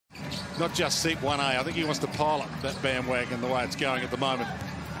not just seat 1A. I think he wants to pilot that bandwagon the way it's going at the moment.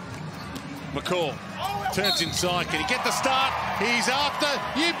 McCall turns inside. Can he get the start? He's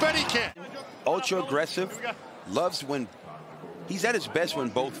after. You bet he can. Ultra aggressive. Loves when he's at his best when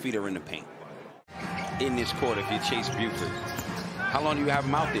both feet are in the paint. In this court, if you chase Buford, how long do you have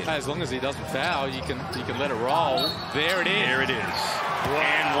him out there? As long as he doesn't foul, you can let it roll. There it is. There it is.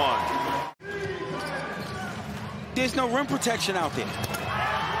 And one. There's no rim protection out there.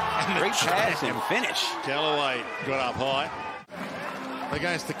 Great pass and finish. Galloway got up high.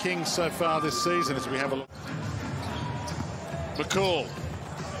 Against the Kings so far this season, as we have a look. McCall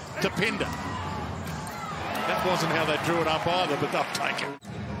to Pinder. That wasn't how they drew it up either, but they'll take it.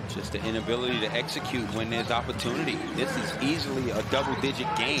 Just the inability to execute when there's opportunity. This is easily a double-digit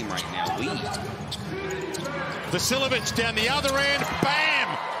game right now. Vasiljevic down the other end.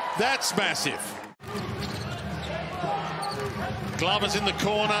 Bam! That's massive. Glover's in the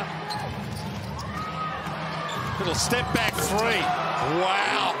corner. Little step back three.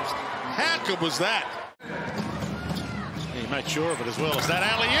 Wow. How good was that? He made sure of it as well as that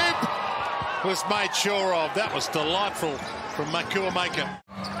alley-oop was made sure of. That was delightful from McCall maker.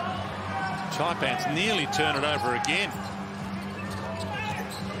 Taipans nearly turn it over again.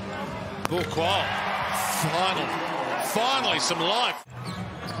 Bul Kuol. Finally some life.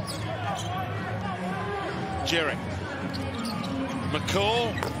 Jerry.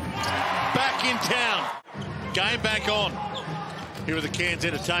 McCall back in town. Game back on here at the Cairns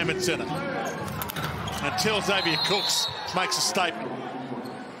Entertainment Centre until Xavier Cooks makes a statement.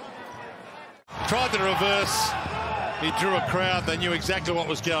 Tried the reverse. He drew a crowd. They knew exactly what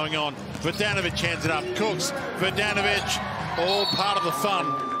was going on. Verdanovic hands it up. Cooks, Verdanovic, all part of the fun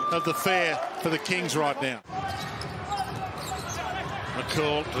of the fair for the Kings right now.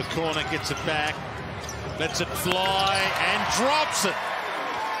 McCall to the corner, gets it back, lets it fly and drops it.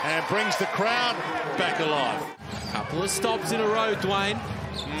 And brings the crowd back alive. Couple of stops in a row, Dwayne.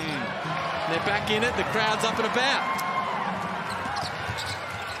 They're back in it. The crowd's up and about.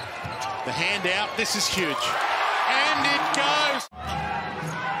 The hand out. This is huge. And it goes.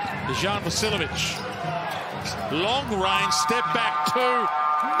 Tahjere Vasiljevic. Long range. Step back two.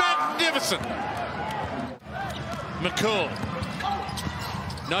 Magnificent. McCall.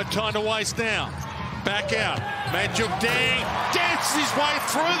 No time to waste now. Back out. Manjuk Dang dances his way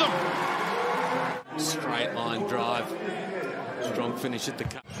through them. Straight line drive. Strong finish at the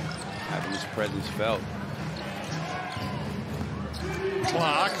cup. Having his presence felt.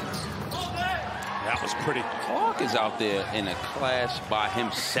 Clark. That was pretty. Clark is out there in a class by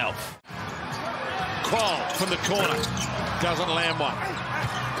himself. Kuol from the corner. Doesn't land one.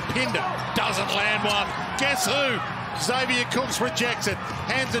 Pinder doesn't land one. Guess who? Xavier Cooks rejects it.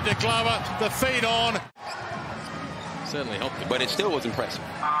 Hands it to Glover. The feed on. Certainly helped him. But it still was impressive.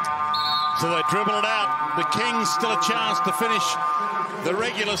 So they dribble it out. The Kings still a chance to finish the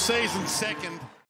regular season second.